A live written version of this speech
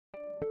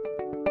Hello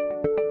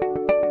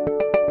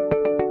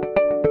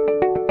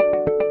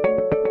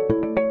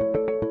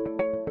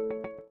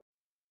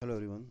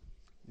everyone,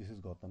 this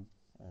is Gautam,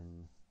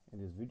 and in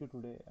this video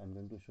today I'm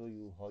going to show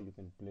you how you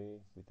can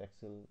play with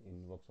Excel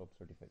in Worksoft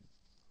Certify.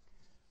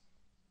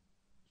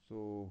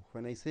 So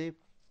when I say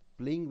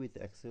playing with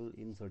Excel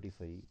in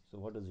Certify, so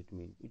what does it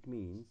mean? It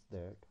means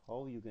that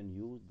how you can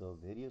use the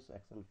various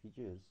Excel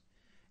features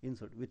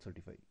with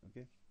Certify.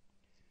 Okay,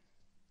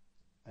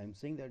 I'm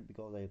saying that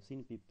because I have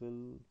seen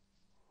people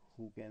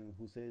who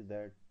say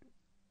that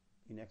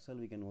in Excel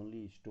we can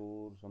only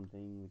store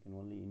something, we can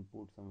only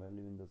input some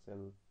value in the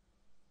cell,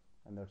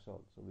 and that's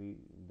all. So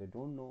they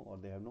don't know, or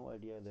they have no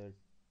idea that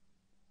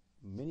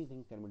many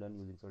things can be done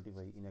using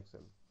Certify in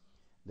Excel.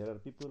 There are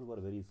people who are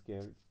very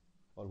scared,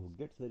 or who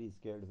gets very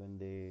scared when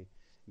they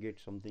get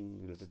something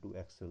related to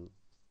Excel.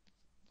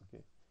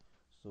 Okay,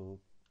 so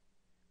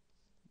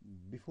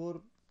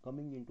before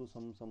coming into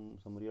some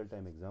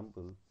real-time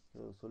example,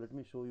 so let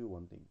me show you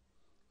one thing.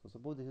 So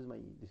suppose this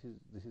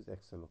is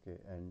Excel, okay,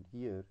 and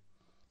here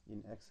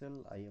in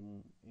Excel I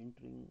am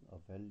entering a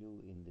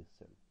value in this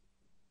cell,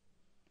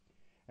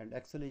 and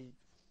Excel is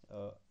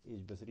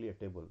basically a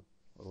table,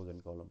 rows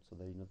and columns, so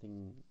there is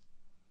nothing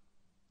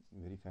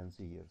very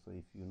fancy here. So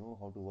if you know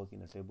how to work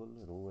in a table,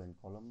 row and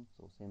column,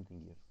 so same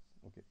thing here.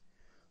 Okay,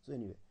 so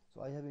anyway,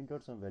 so I have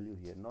entered some value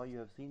here. Now you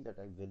have seen that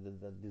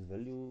this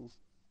value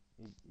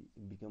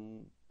it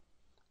become,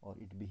 or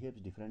it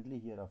behaves differently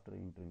here after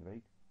entering,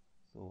 right?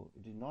 So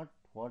it is not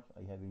what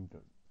I have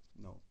entered.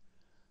 Now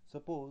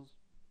suppose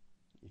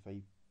if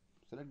I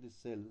select this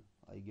cell,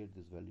 I get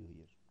this value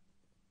here,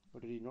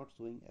 but it is not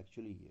showing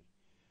actually here.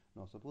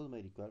 Now suppose my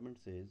requirement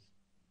says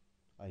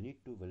I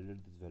need to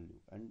validate this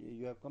value, and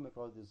you have come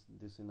across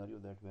this scenario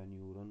that when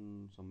you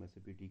run some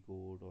SAPT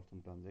code or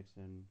some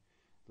transaction,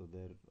 so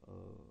there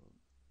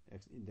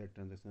in that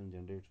transaction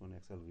generates one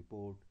Excel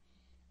report,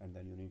 and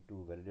then you need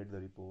to validate the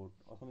report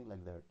or something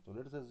like that. So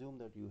let us assume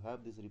that you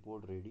have this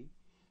report ready,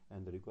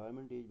 and the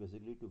requirement is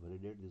basically to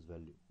validate this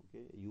value.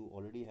 Okay, you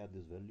already have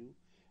this value,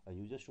 and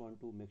you just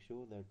want to make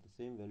sure that the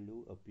same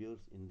value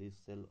appears in this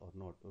cell or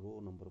not, row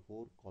number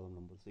 4, column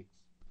number 6.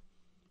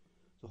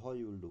 So how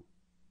you will do?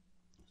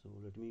 So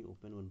let me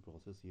open one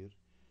process here,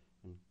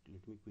 and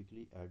let me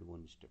quickly add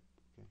one step.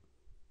 Okay,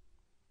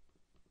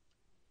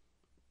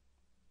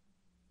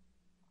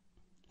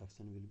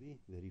 action will be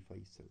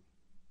verify cell.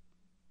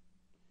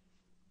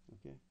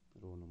 Okay,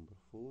 row number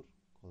 4,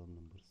 column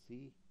number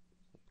C,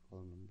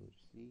 and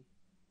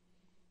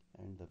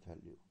the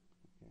value.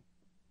 Okay,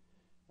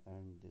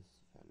 and this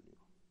value.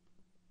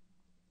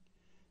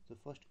 So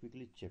first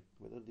quickly check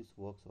whether this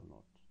works or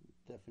not.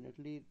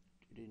 Definitely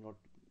it is not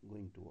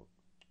going to work.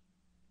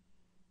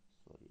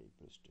 Sorry, I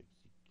pressed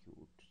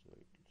execute. So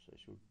I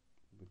should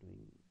be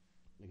doing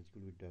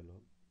execute with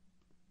dialog.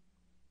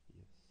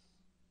 Yes.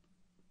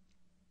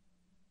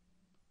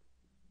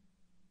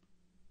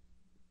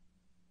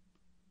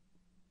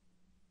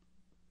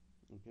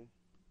 Okay,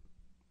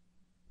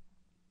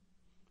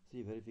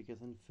 see,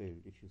 verification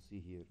failed, if you see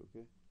here.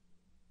 Okay,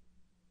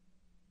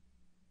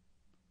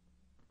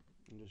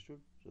 understood?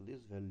 So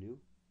this value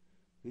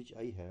which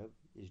I have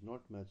is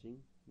not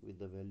matching with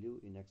the value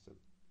in Excel,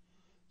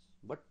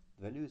 but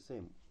value is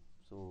same.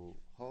 So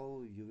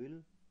how you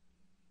will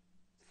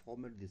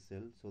format this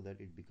cell so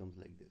that it becomes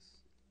like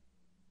this?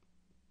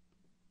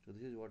 So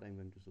this is what I'm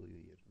going to show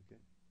you here. Okay,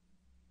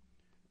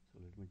 so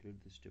let me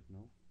delete this step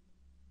now,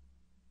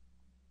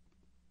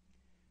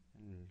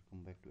 and we'll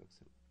come back to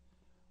Excel.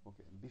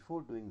 Okay,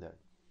 before doing that,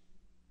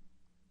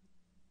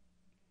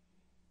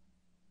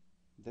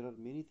 there are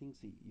many things.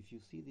 See, if you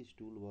see this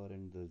toolbar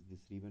and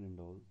this ribbon and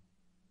all,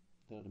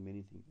 there are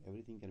many things.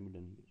 Everything can be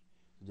done here.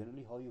 So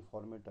generally, how you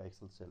format a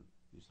Excel cell?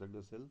 You select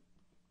the cell,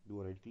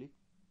 do a right click,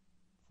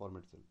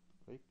 format cell,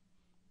 right?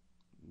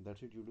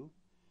 That's it you do.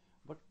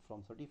 But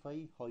from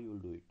Certify, how you will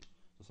do it?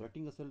 So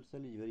selecting a cell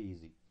is very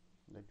easy.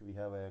 Like we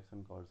have an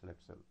action called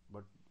select cell.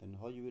 But then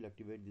how you will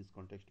activate this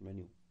context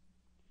menu?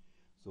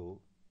 So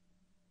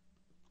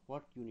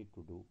what you need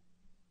to do?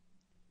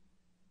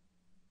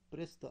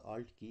 Press the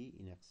Alt key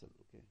in Excel.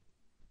 Okay.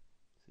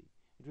 See,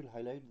 it will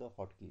highlight the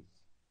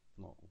hotkeys.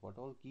 Now, what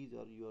all keys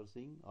are you are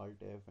seeing?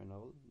 Alt F and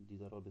all.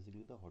 These are all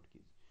basically the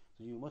hotkeys.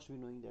 So you must be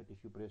knowing that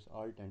if you press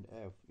Alt and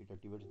F, it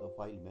activates the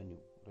file menu,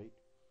 right?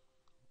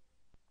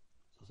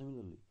 So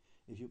similarly,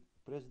 if you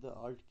press the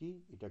Alt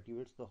key, it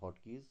activates the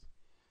hotkeys.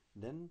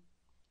 Then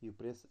you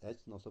press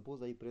H. Now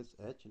suppose I press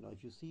H. Now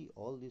if you see,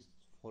 all these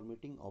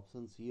formatting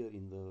options here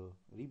in the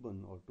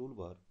ribbon or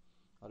toolbar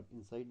are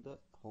inside the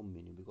home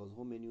menu, because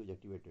home menu is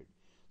activated.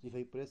 So if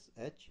I press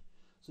H,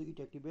 so it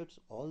activates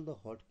all the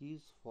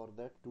hotkeys for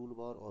that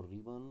toolbar or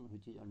ribbon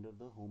which is under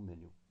the home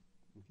menu.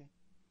 Okay,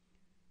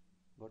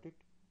 got it?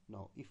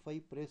 Now if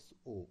I press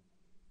O,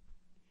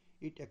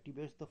 it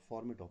activates the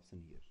format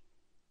option here.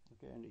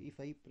 Okay, and if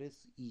I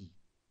press E,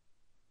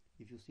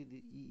 if you see the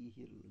E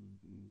here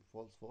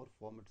falls for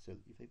format cell.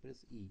 If I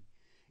press E,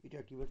 it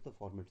activates the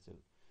format cell.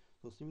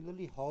 So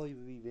similarly, how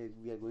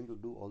we are going to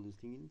do all these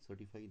things in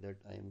Certify, that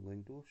I am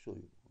going to show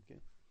you. Okay,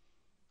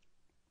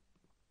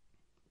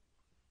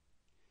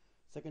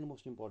 Second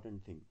most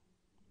important thing,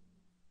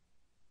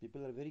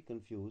 people are very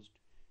confused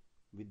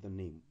with the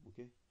name.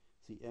 Okay,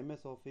 see,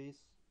 MS Office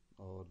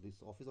or this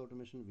office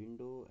automation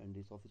window and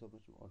this office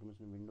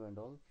automation window and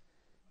all,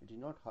 it is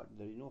not hard,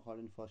 there is no hard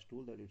and fast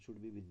rule that it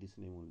should be with this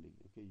name only.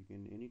 Okay, you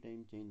can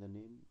anytime change the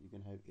name, you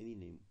can have any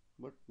name,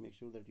 but make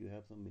sure that you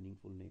have some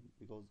meaningful name,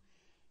 because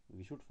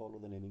we should follow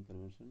the naming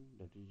convention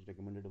that is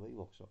recommended by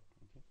Worksoft.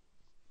 Okay,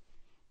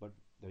 but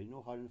there is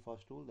no hard and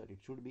fast rule that it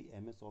should be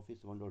MS Office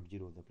 1.0,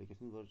 the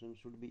application version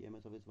should be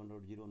MS Office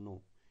 1.0.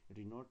 No, it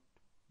is not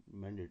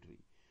mandatory.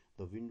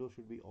 The window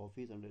should be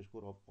office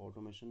underscore of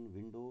automation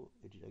window,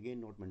 it is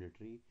again not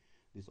mandatory.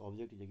 This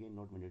object is again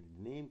not mandatory.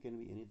 The name can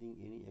be anything,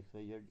 any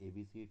XYZ,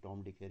 ABC,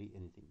 Tom, Dick, Harry,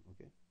 anything.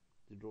 Okay,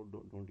 so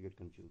don't get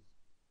confused.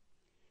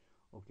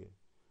 Okay,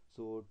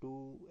 so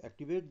to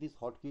activate these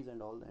hotkeys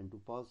and all, and to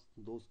pass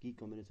those key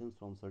combinations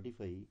from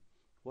Certify,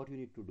 what you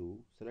need to do,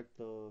 select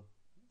the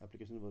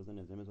application version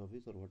as MS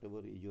Office or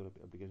whatever is your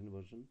application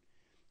version,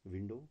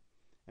 window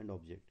and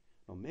object.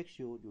 Now make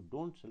sure you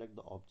don't select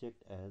the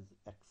object as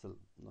Excel.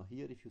 Now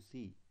here if you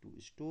see,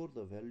 to store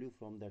the value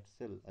from that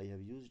cell, I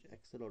have used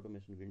Excel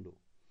automation window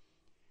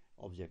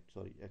object,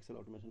 sorry, Excel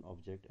automation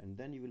object, and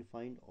then you will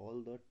find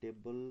all the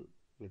table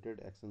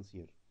related actions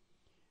here: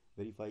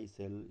 verify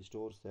cell,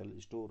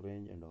 store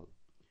range and all.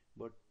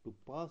 But to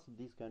pass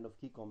these kind of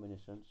key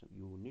combinations,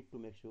 you need to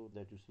make sure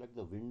that you select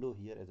the window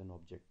here as an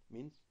object.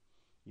 Means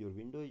your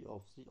window is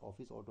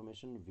office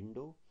automation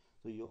window,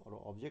 so your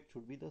object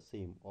should be the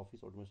same,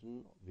 office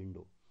automation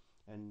window.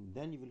 And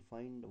then you will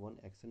find one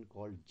action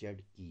called Z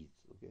keys.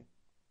 Okay,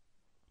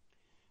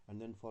 and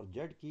then for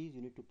Z keys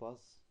you need to pass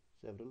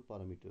several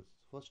parameters.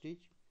 First is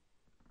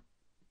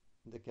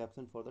the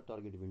caption for the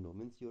target window,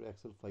 means your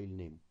Excel file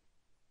name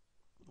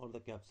or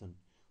the caption.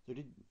 So it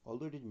is,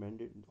 although it is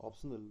mandated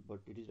optional, but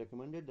it is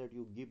recommended that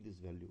you give this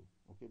value.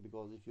 Okay,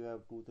 because if you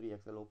have 2-3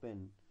 Excel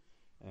open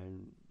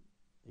and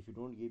if you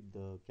don't give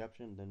the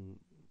caption, then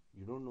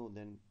you don't know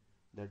then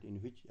that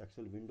in which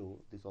Excel window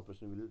this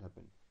operation will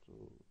happen. So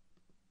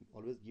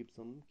always give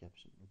some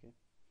caption. Okay,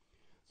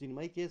 so in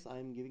my case I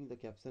am giving the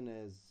caption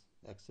as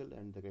Excel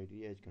and the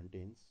criteria it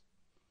contains.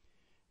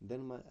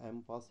 Then I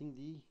am passing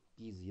the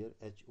keys here,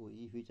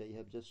 HOE, which I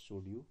have just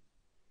showed you,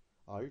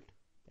 Alt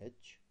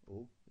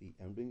HOE.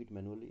 I am doing it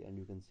manually and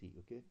you can see.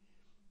 Okay,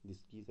 this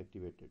key is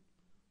activated.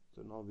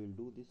 So now we'll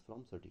do this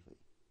from Certify,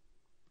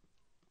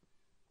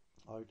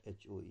 Alt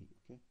HOE.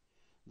 Okay,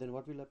 then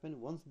what will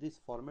happen, once this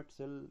format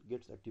cell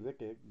gets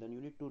activated, then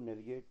you need to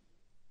navigate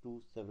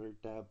to several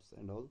tabs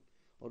and all,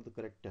 or the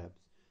correct tabs.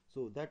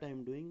 So that I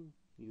am doing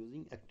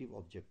using active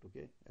object.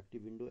 Okay,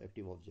 active window,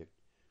 active object.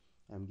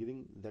 I am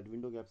giving that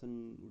window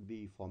caption would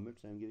be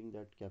formats. I am giving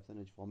that caption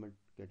as format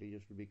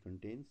category should be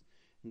contains,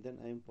 and then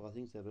I am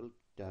passing several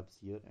tabs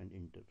here and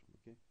enter.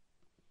 Okay,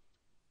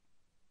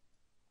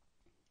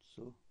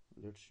 so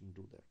let's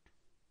do that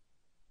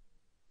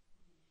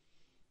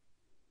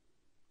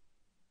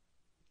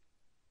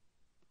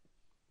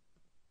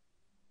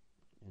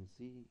and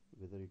see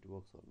whether it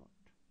works or not.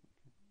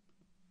 Okay,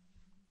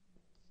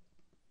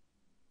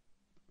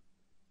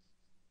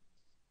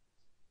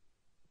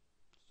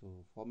 so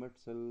format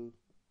cell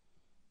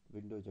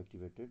window is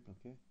activated.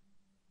 Okay,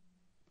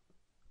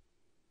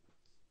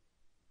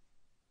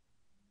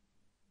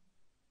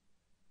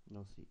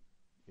 now see,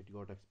 it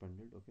got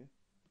expanded. Okay,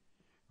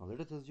 now let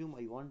us assume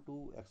I want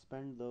to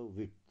expand the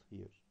width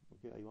here.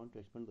 Okay, I want to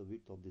expand the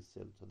width of this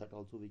cell, so that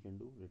also we can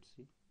do. Let's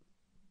see.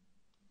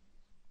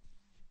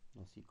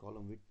 Now see,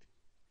 column width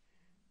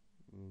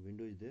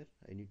window is there.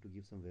 I need to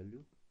give some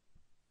value,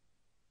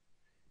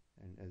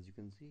 and as you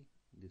can see,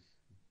 this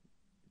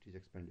it is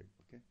expanded.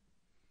 Okay,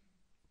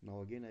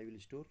 now again I will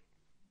store.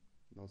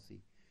 Now see,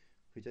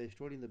 which I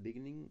stored in the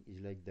beginning is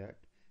like that,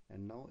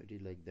 and now it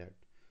is like that.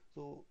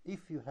 So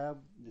if you have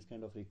this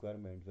kind of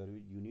requirement where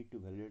you need to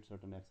validate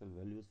certain Excel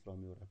values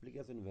from your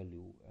application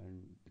value,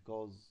 and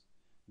because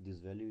this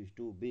value is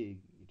too big,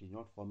 it is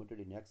not formatted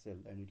in Excel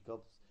and it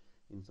comes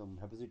in some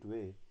opposite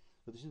way,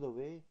 so this is the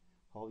way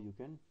how you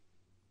can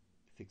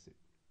fix it.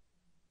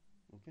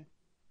 Okay,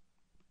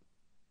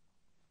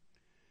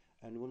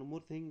 and one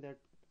more thing that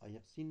I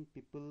have seen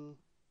people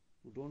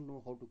who don't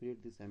know how to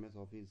create this MS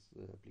Office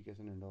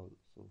application and all.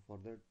 So for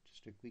that,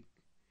 just a quick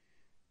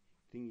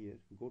thing here,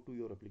 go to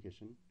your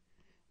application,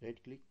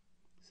 right click,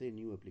 say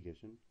new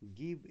application,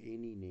 give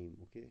any name.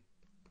 Okay,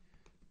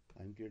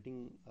 I'm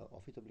creating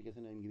office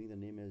application, I'm giving the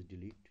name as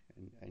delete,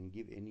 and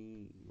give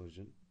any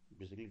version,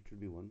 basically it should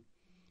be one.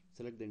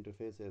 Select the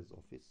interface as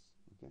office.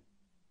 Okay,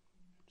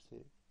 say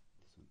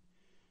this one.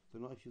 So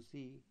now if you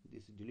see,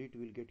 this delete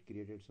will get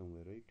created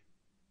somewhere, right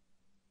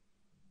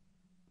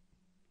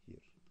here.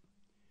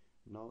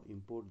 Now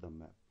import the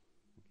map.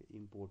 Okay,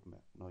 import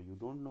map. Now you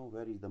don't know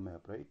where is the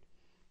map, right?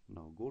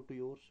 Now go to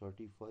your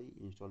Certify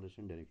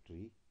installation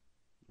directory.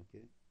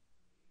 Okay,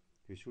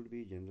 it should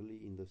be generally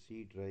in the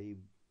C drive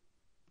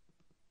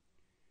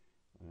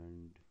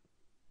and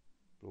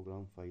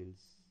program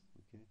files.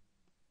 Okay,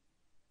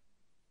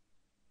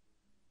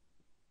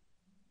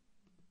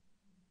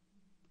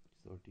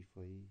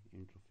 Certify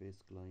interface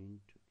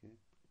client. Okay,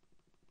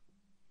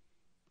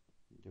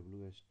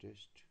 ws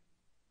test,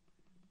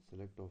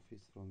 select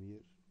office from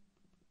here,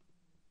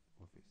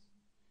 office,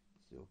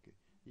 say okay.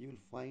 You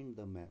will find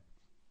the map.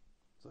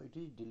 So it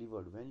is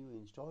delivered when you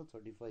install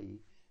Certify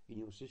in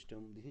your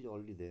system. This is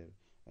already there,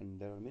 and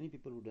there are many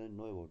people who don't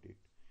know about it.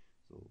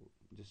 So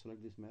just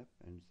select this map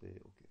and say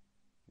okay.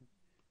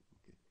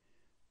 Okay.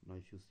 Now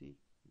if you see,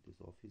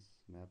 this office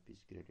map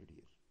is created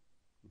here.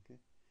 Okay,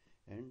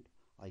 and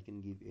I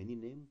can give any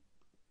name.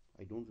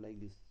 I don't like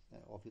this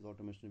office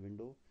automation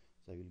window,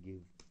 so I will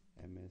give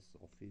MS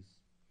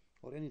Office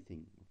or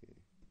anything. Okay,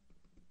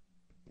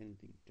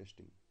 anything,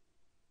 testing.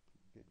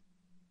 Okay,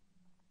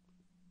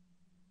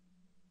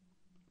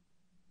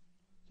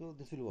 so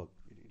this will work.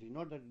 It is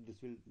not that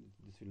this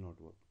will not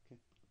work.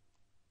 Okay.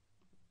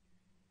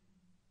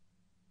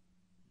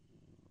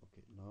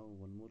 Okay, now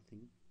one more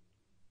thing.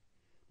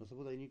 Now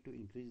suppose I need to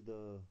increase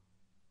the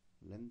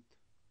length,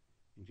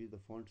 increase the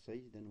font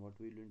size, then what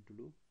we will need to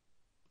do?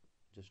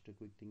 Just a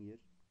quick thing here.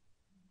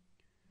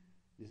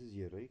 This is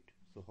here, right?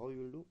 So how you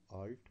will do?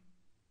 Alt,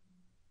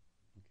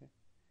 okay,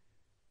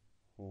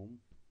 home,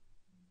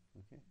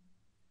 okay,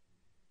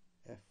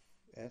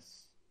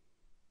 Fs,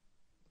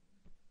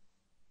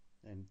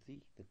 and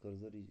see the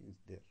cursor is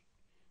there.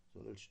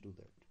 So let's do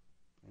that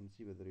and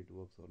see whether it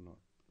works or not.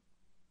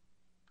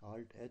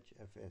 Alt H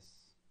Fs.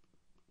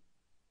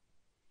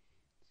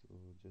 So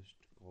just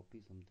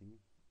copy something,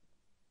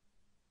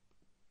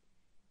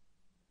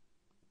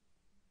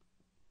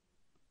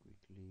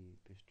 quickly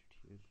paste it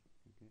here.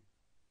 Okay,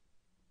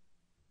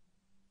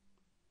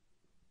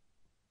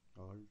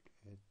 Alt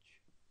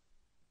H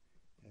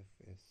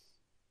Fs.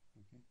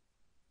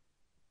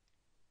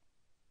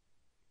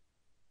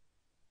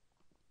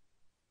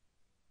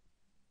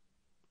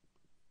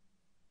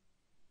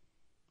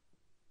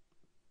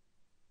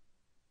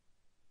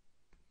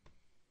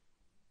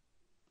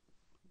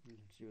 Okay,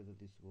 let's see whether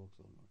this works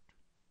or not.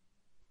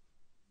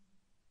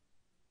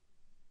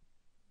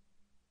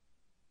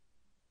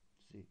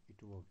 See,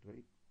 it worked,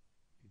 right?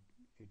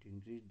 It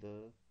increased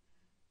the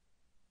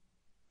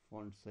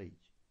font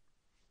size.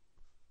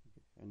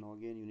 Okay, and now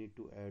again you need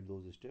to add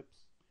those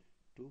steps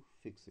to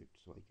fix it.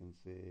 So I can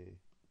say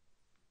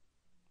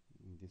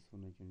this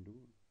one I can do.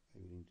 I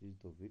will increase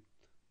the width.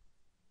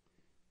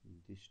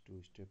 These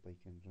two step I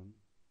can run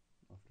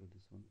after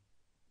this one.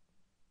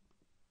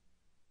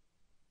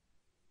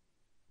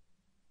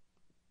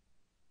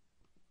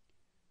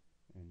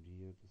 And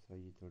here the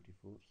size is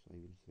 34, so I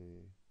will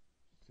say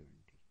 70.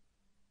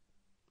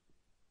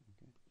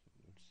 Okay,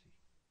 so let's see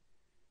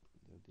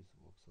whether this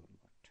works or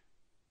not.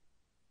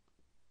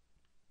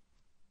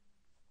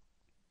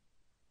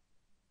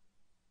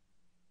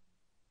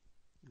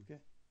 Okay,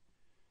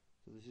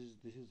 so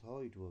this is how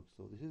it works.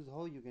 So this is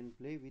how you can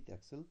play with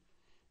Excel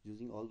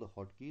using all the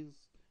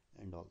hotkeys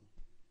and all.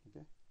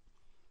 Okay,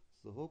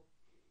 so hope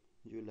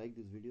you like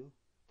this video.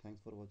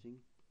 Thanks for watching.